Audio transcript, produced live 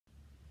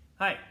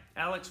Hi,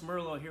 Alex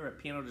Merlo here at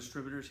Piano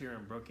Distributors here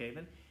in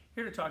Brookhaven.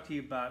 Here to talk to you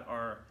about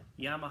our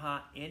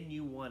Yamaha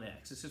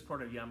NU1X. This is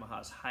part of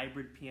Yamaha's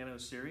hybrid piano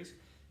series.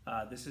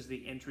 This is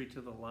the entry to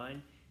the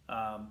line.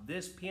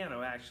 This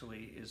piano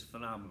actually is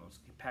phenomenal.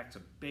 It packs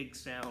a big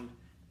sound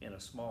in a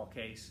small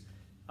case.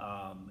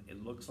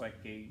 It looks like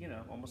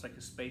almost like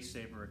a Space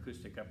Saver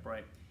acoustic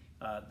upright.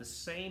 The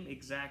same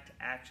exact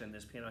action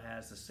this piano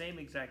has, the same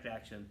exact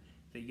action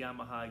that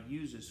Yamaha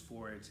uses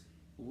for its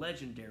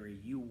legendary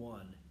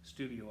U1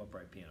 studio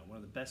upright piano, one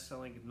of the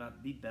best-selling, if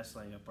not the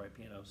best-selling upright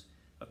pianos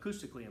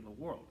acoustically in the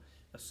world.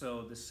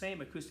 So the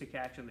same acoustic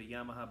action that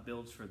Yamaha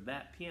builds for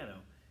that piano,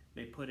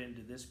 they put into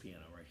this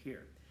piano right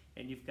here.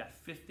 And you've got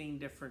 15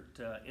 different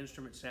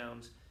instrument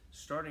sounds,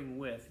 starting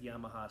with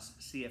Yamaha's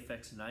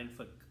CFX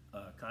 9-foot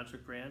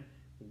concert grand,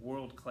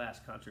 world-class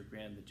concert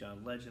grand that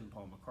John Legend,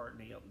 Paul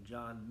McCartney, Elton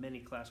John,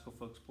 many classical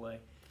folks play.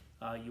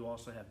 You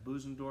also have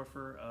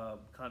Bösendorfer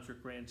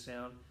concert grand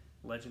sound,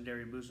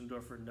 legendary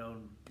Bösendorfer,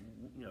 known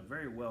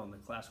very well in the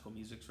classical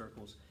music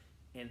circles,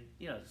 and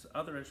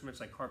other instruments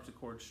like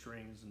harpsichord,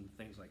 strings, and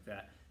things like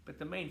that. But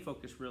the main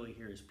focus really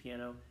here is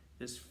piano.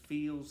 This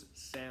feels,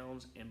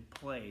 sounds, and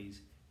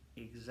plays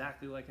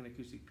exactly like an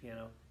acoustic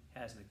piano,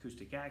 has an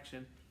acoustic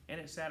action, and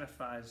it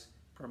satisfies,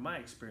 from my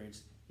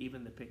experience,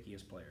 even the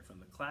pickiest player, from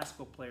the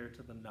classical player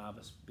to the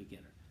novice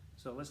beginner.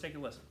 So let's take a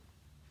listen.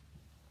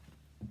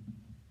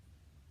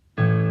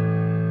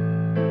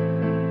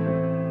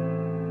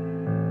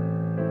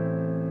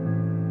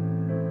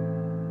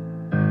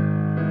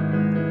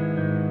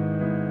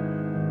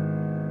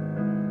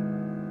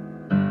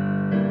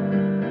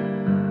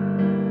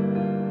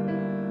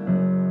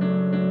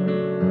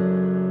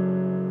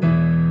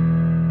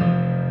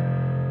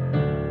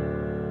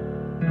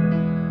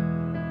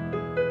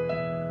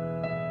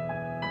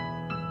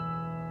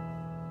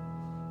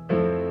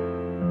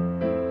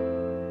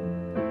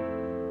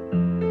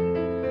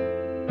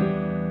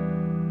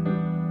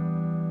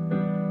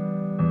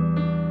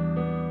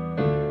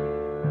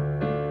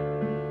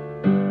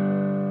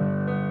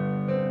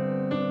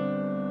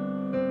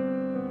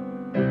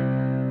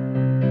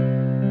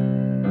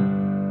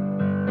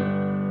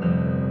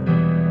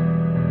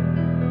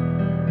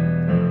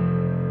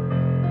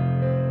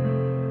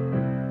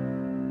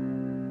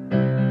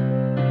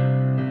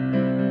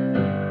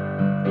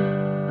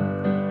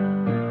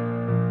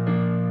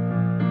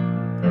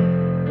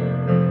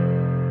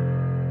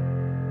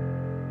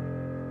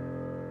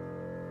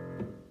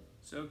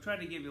 So try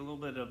to give you a little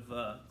bit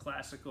of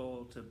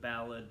classical to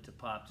ballad to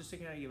pop, just to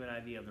kind of give an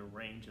idea of the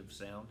range of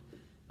sound.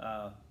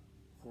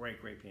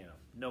 Great piano.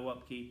 No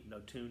upkeep, no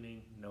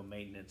tuning, no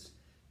maintenance.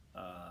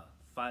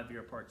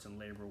 5-year parts and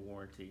labor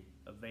warranty.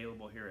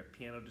 Available here at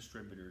Piano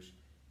Distributors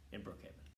in Brookhaven.